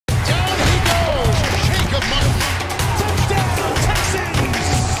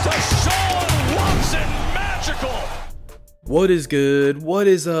What is good? What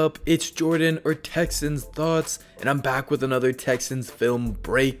is up? It's Jordan, or Texans Thoughts, and I'm back with another Texans film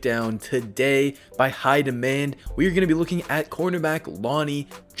breakdown. Today, by high demand, we are going to be looking at cornerback Lonnie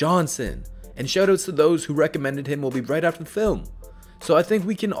Johnson. And shoutouts to those who recommended him will be right after the film. So I think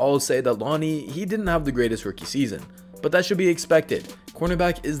we can all say that Lonnie, he didn't have the greatest rookie season, but that should be expected.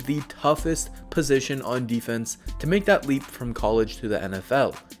 Cornerback is the toughest position on defense to make that leap from college to the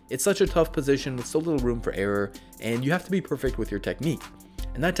NFL. It's such a tough position with so little room for error, and you have to be perfect with your technique.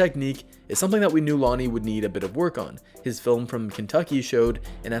 And that technique is something that we knew Lonnie would need a bit of work on. His film from Kentucky showed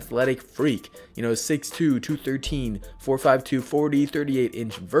an athletic freak, 6'2", 213, 4'5", 40,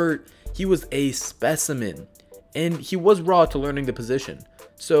 38-inch vert. He was a specimen, and he was raw to learning the position.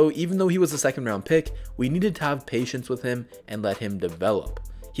 So even though he was a second round pick, we needed to have patience with him and let him develop.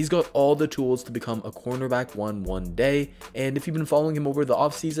 He's got all the tools to become a cornerback one day, and if you've been following him over the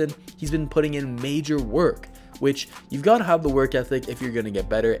offseason, he's been putting in major work, which you've got to have the work ethic if you're going to get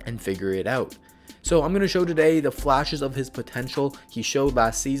better and figure it out. So I'm going to show today the flashes of his potential he showed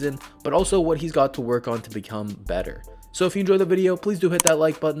last season, but also what he's got to work on to become better. So if you enjoyed the video, please do hit that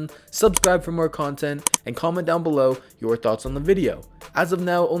like button, subscribe for more content, and comment down below your thoughts on the video. As of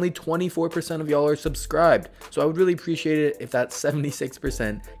now, only 24% of y'all are subscribed, so I would really appreciate it if that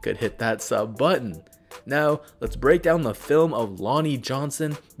 76% could hit that sub button. Now, let's break down the film of Lonnie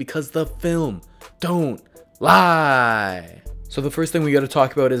Johnson, because the film don't lie. So the first thing we got to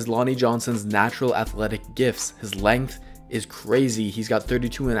talk about is Lonnie Johnson's natural athletic gifts. His length is crazy. He's got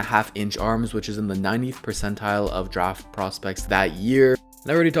 32.5-inch arms, which is in the 90th percentile of draft prospects that year.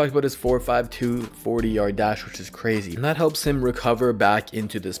 And I already talked about his 4.52 40-yard dash, which is crazy. And that helps him recover back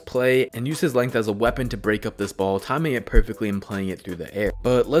into this play and use his length as a weapon to break up this ball, timing it perfectly and playing it through the air.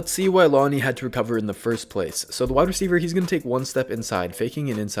 But let's see why Lonnie had to recover in the first place. So the wide receiver, he's going to take one step inside,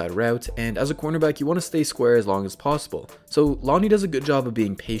 faking an inside route. And as a cornerback, you want to stay square as long as possible. So Lonnie does a good job of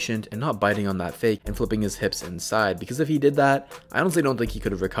being patient and not biting on that fake and flipping his hips inside, because if he did that, I honestly don't think he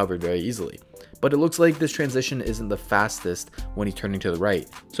could have recovered very easily. But it looks like this transition isn't the fastest when he's turning to the right.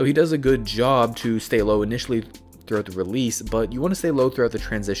 So he does a good job to stay low initially throughout the release, but you want to stay low throughout the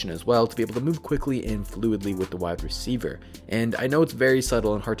transition as well to be able to move quickly and fluidly with the wide receiver. And I know it's very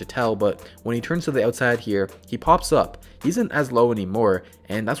subtle and hard to tell, but when he turns to the outside here, he pops up. He isn't as low anymore,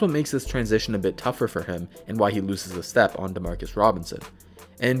 and that's what makes this transition a bit tougher for him and why he loses a step on Demarcus Robinson.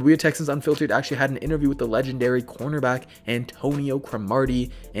 And we at Texans Unfiltered actually had an interview with the legendary cornerback Antonio Cromartie,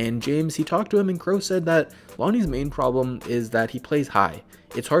 and James, he talked to him, and Crow said that Lonnie's main problem is that he plays high.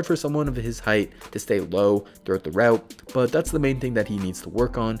 It's hard for someone of his height to stay low throughout the route, but that's the main thing that he needs to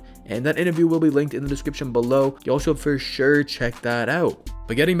work on, and that interview will be linked in the description below. Y'all should for sure check that out.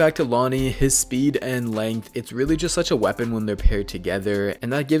 But getting back to Lonnie, his speed and length, it's really just such a weapon when they're paired together,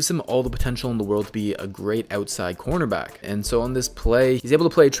 and that gives him all the potential in the world to be a great outside cornerback. And so on this play, he's able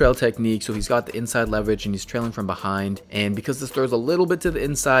to play trail technique, so he's got the inside leverage and he's trailing from behind, and because this throws a little bit to the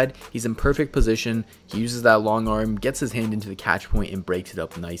inside, he's in perfect position. He uses that long arm, gets his hand into the catch point, and breaks it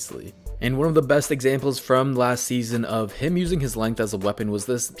up nicely. And one of the best examples from last season of him using his length as a weapon was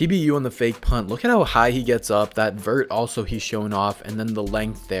this PBU on the fake punt. Look at how high he gets up. That vert also he's showing off, and then the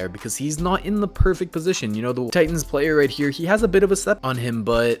length there, because he's not in the perfect position. The Titans player right here, he has a bit of a step on him,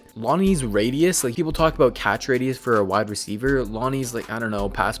 but Lonnie's radius, like people talk about catch radius for a wide receiver, Lonnie's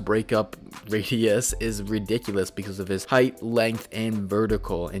pass breakup radius is ridiculous because of his height, length, and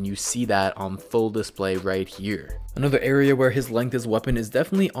vertical, and you see that on full display right here. Another area where his length as a weapon is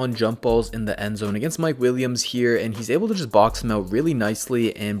definitely on jump balls in the end zone against Mike Williams here, and he's able to just box him out really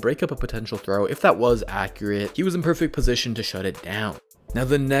nicely and break up a potential throw. If that was accurate, he was in perfect position to shut it down. Now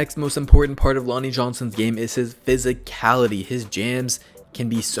the next most important part of Lonnie Johnson's game is his physicality. His jams can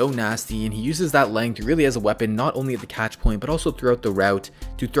be so nasty, and he uses that length really as a weapon, not only at the catch point but also throughout the route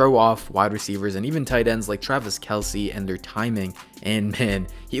to throw off wide receivers and even tight ends like Travis Kelce and their timing. And man,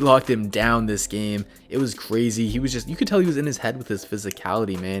 he locked him down this game. It was crazy. He was you could tell he was in his head with his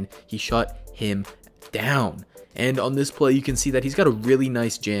physicality, man. He shut him down. And on this play, you can see that he's got a really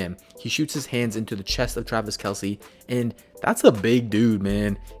nice jam. He shoots his hands into the chest of Travis Kelce, and that's a big dude,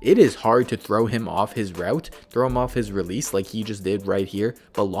 man. It is hard to throw him off his route, throw him off his release like he just did right here,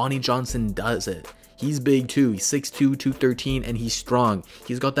 but Lonnie Johnson does it. He's big too. He's 6'2", 213, and he's strong.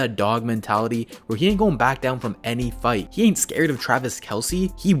 He's got that dog mentality where he ain't going back down from any fight. He ain't scared of Travis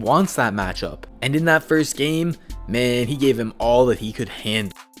Kelce. He wants that matchup. And in that first game, man, he gave him all that he could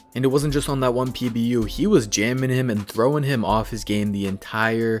handle. And it wasn't just on that one PBU. He was jamming him and throwing him off his game the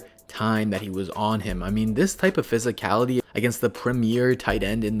entire time that he was on him. I mean, this type of physicality against the premier tight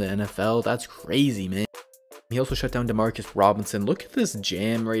end in the NFL, that's crazy, man. He also shut down Demarcus Robinson. Look at this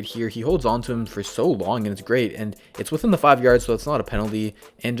jam right here. He holds on to him for so long, and it's great. And it's within the 5 yards, so it's not a penalty.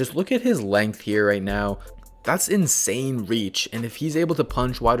 And just look at his length here right now. That's insane reach, and if he's able to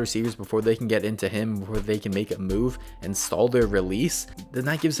punch wide receivers before they can get into him, before they can make a move and stall their release, then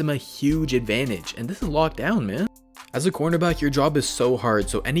that gives him a huge advantage. And this is locked down, man. As a cornerback, your job is so hard,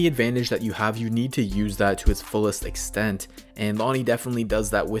 so any advantage that you have, you need to use that to its fullest extent. And Lonnie definitely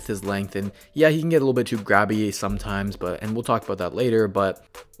does that with his length, and yeah, he can get a little bit too grabby sometimes, and we'll talk about that later. But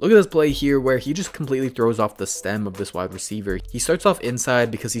look at this play here where he just completely throws off the stem of this wide receiver. He starts off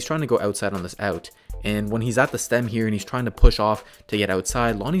inside because he's trying to go outside on this out. And when he's at the stem here and he's trying to push off to get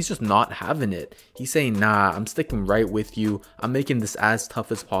outside, Lonnie's just not having it. He's saying, nah, I'm sticking right with you. I'm making this as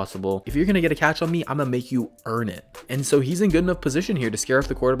tough as possible. If you're going to get a catch on me, I'm going to make you earn it. And so he's in good enough position here to scare off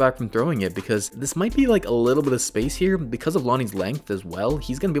the quarterback from throwing it, because this might be like a little bit of space here. Because of Lonnie's length as well,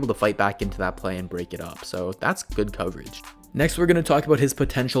 he's going to be able to fight back into that play and break it up. So that's good coverage. Next, we're going to talk about his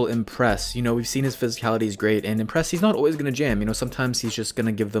potential in press. You know, we've seen his physicality is great, and in press, he's not always going to jam. You know, sometimes he's just going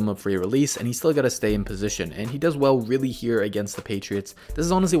to give them a free release, and he's still got to stay in position. And he does well really here against the Patriots. This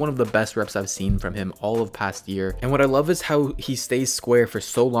is honestly one of the best reps I've seen from him all of past year. And what I love is how he stays square for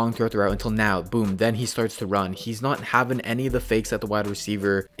so long throughout the route until now. Boom, then he starts to run. He's not having any of the fakes that the wide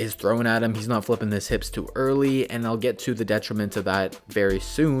receiver is throwing at him. He's not flipping his hips too early, and I'll get to the detriment of that very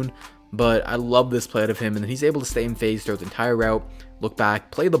soon. But I love this play out of him, and then he's able to stay in phase throughout the entire route, look back,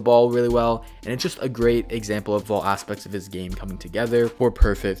 play the ball really well, and it's just a great example of all aspects of his game coming together for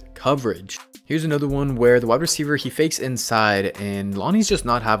perfect coverage. Here's another one where the wide receiver, he fakes inside, and Lonnie's just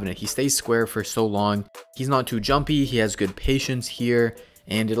not having it. He stays square for so long. He's not too jumpy. He has good patience here,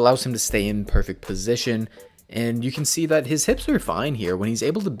 and it allows him to stay in perfect position. And you can see that his hips are fine here. When he's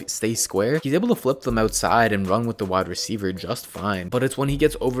able to stay square, he's able to flip them outside and run with the wide receiver just fine. But it's when he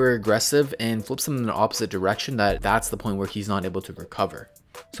gets over aggressive and flips them in the opposite direction that's the point where he's not able to recover.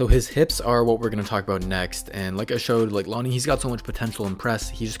 So his hips are what we're going to talk about next, and like I showed, like Lonnie, he's got so much potential in press.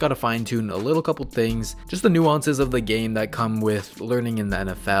 He just got to fine tune a little couple things, just the nuances of the game that come with learning in the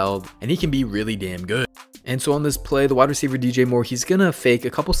NFL, and he can be really damn good. And so on this play, the wide receiver DJ Moore, he's going to fake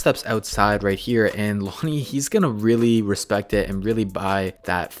a couple steps outside right here, and Lonnie, he's going to really respect it and really buy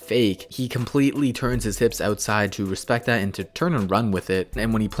that fake. He completely turns his hips outside to respect that and to turn and run with it.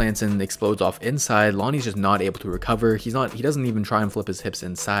 And when he plants and explodes off inside, Lonnie's just not able to recover. He doesn't even try and flip his hips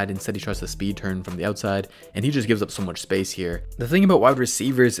inside. Instead, he tries to speed turn from the outside, and he just gives up so much space here. The thing about wide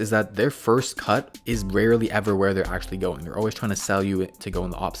receivers is that their first cut is rarely ever where they're actually going. They're always trying to sell you to go in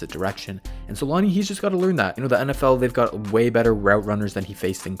the opposite direction. And so Lonnie, he's just got to learn that. You know, the NFL, they've got way better route runners than he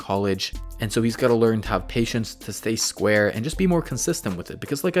faced in college. And so he's got to learn to have patience, to stay square, and just be more consistent with it.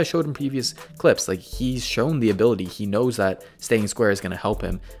 Because like I showed in previous clips, like he's shown the ability. He knows that staying square is going to help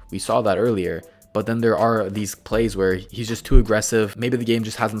him. We saw that earlier. But then there are these plays where he's just too aggressive. Maybe the game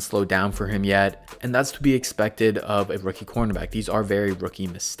just hasn't slowed down for him yet. And that's to be expected of a rookie cornerback. These are very rookie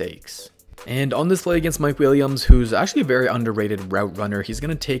mistakes. And on this play against Mike Williams, who's actually a very underrated route runner, he's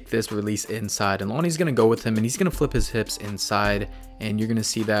going to take this release inside, and Lonnie's going to go with him, and he's going to flip his hips inside, and you're going to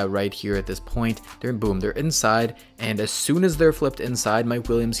see that right here at this point. They're inside, and as soon as they're flipped inside, Mike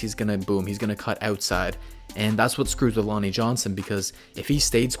Williams, he's going to cut outside. And that's what screws with Lonnie Johnson, because if he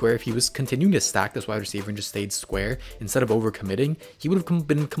stayed square, if he was continuing to stack this wide receiver and just stayed square instead of overcommitting, he would have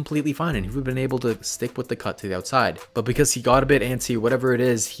been completely fine and he would have been able to stick with the cut to the outside. But because he got a bit antsy, whatever it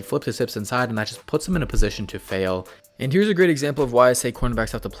is, he flipped his hips inside, and that just puts him in a position to fail. And here's a great example of why I say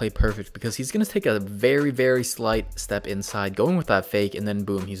cornerbacks have to play perfect, because he's going to take a very, very slight step inside, going with that fake, and then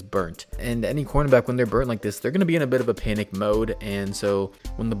boom, he's burnt. And any cornerback, when they're burnt like this, they're going to be in a bit of a panic mode. And so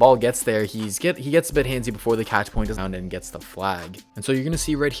when the ball gets there, he gets a bit handsy before the catch point is down and gets the flag. And so you're going to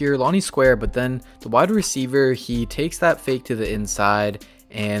see right here, Lonnie's square, but then the wide receiver, he takes that fake to the inside,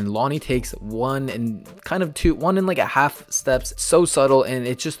 and Lonnie takes one and like a half steps, so subtle, and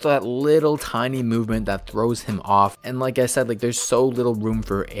it's just that little tiny movement that throws him off. And like I said, like there's so little room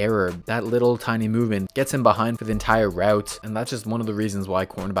for error. That little tiny movement gets him behind for the entire route, and that's just one of the reasons why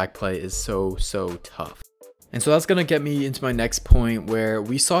cornerback play is so tough. And so that's going to get me into my next point, where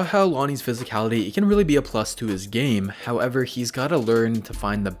we saw how Lonnie's physicality, it can really be a plus to his game. However, he's got to learn to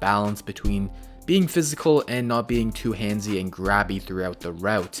find the balance between being physical and not being too handsy and grabby throughout the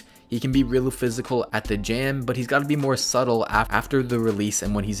route. He can be real physical at the jam, but he's got to be more subtle after the release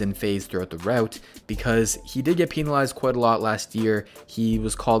and when he's in phase throughout the route, because he did get penalized quite a lot last year. He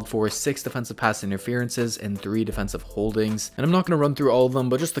was called for 6 defensive pass interferences and 3 defensive holdings. And I'm not going to run through all of them,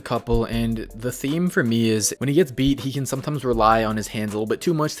 but just a couple. And the theme for me is when he gets beat, he can sometimes rely on his hands a little bit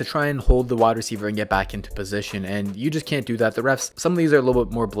too much to try and hold the wide receiver and get back into position. And you just can't do that. The refs, some of these are a little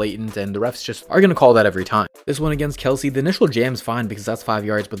bit more blatant, and the refs just are going to call that every time. This one against Kelsey, the initial jam's fine because that's 5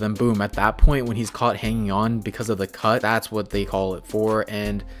 yards, but then boom, at that point when he's caught hanging on because of the cut, that's what they call it for.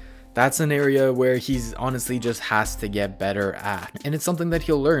 And that's an area where he's honestly just has to get better at. And it's something that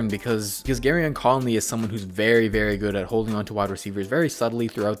he'll learn because Gareon Conley is someone who's very, very good at holding on to wide receivers very subtly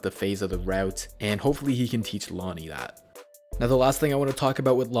throughout the phase of the route. And hopefully he can teach Lonnie that. Now, the last thing I want to talk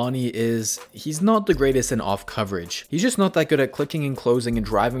about with Lonnie is he's not the greatest in off coverage. He's just not that good at clicking and closing and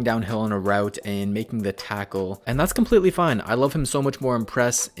driving downhill on a route and making the tackle. And that's completely fine. I love him so much more in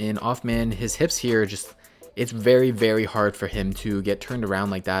press. In off man, his hips here just... it's very, very hard for him to get turned around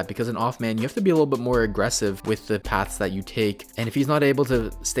like that because in off man, you have to be a little bit more aggressive with the paths that you take. And if he's not able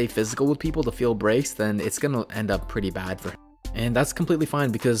to stay physical with people to feel breaks, then it's going to end up pretty bad for him. And that's completely fine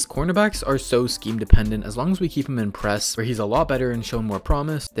because cornerbacks are so scheme dependent. As long as we keep him in press where he's a lot better and shown more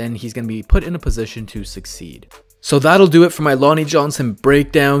promise, then he's going to be put in a position to succeed. So that'll do it for my Lonnie Johnson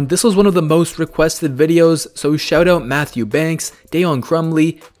breakdown. This was one of the most requested videos, so shout out Matthew Banks, Dayon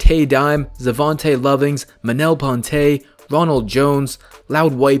Crumley, Tay Dime, Zavante Lovings, Manel Ponte, Ronald Jones,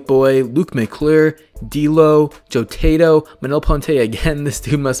 Loud White Boy, Luke McClure, D'Lo, Joe Tato, Manel Ponte again, this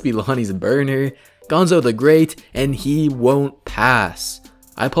dude must be Lonnie's burner, Gonzo the Great, and He Won't Pass.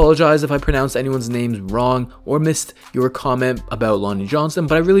 I apologize if I pronounced anyone's names wrong or missed your comment about Lonnie Johnson,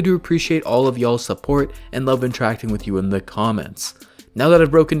 but I really do appreciate all of y'all's support and love interacting with you in the comments. Now that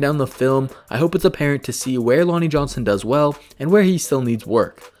I've broken down the film, I hope it's apparent to see where Lonnie Johnson does well and where he still needs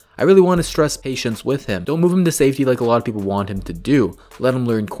work. I really want to stress patience with him. Don't move him to safety like a lot of people want him to do. Let him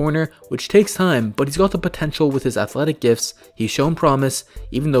learn corner, which takes time, but he's got the potential with his athletic gifts. He's shown promise,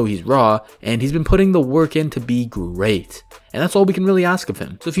 even though he's raw, and he's been putting the work in to be great. And that's all we can really ask of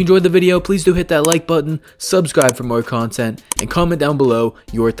him. So if you enjoyed the video, please do hit that like button, subscribe for more content, and comment down below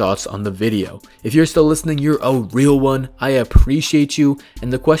your thoughts on the video. If you're still listening, you're a real one. I appreciate you.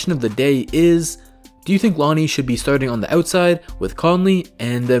 And the question of the day is, do you think Lonnie should be starting on the outside with Conley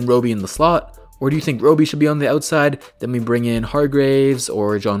and then Roby in the slot? Or do you think Roby should be on the outside, then we bring in Hargraves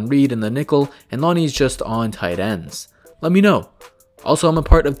or John Reed in the nickel, and Lonnie's just on tight ends? Let me know. Also, I'm a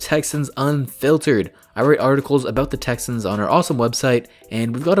part of Texans Unfiltered. I write articles about the Texans on our awesome website,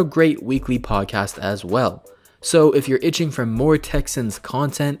 and we've got a great weekly podcast as well. So if you're itching for more Texans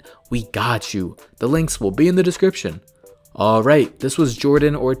content, we got you. The links will be in the description. Alright, this was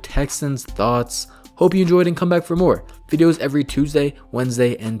Jordan or Texans Thoughts. Hope you enjoyed and come back for more. Videos every Tuesday,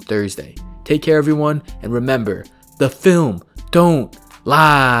 Wednesday, and Thursday. Take care everyone, and remember, the film don't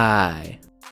lie.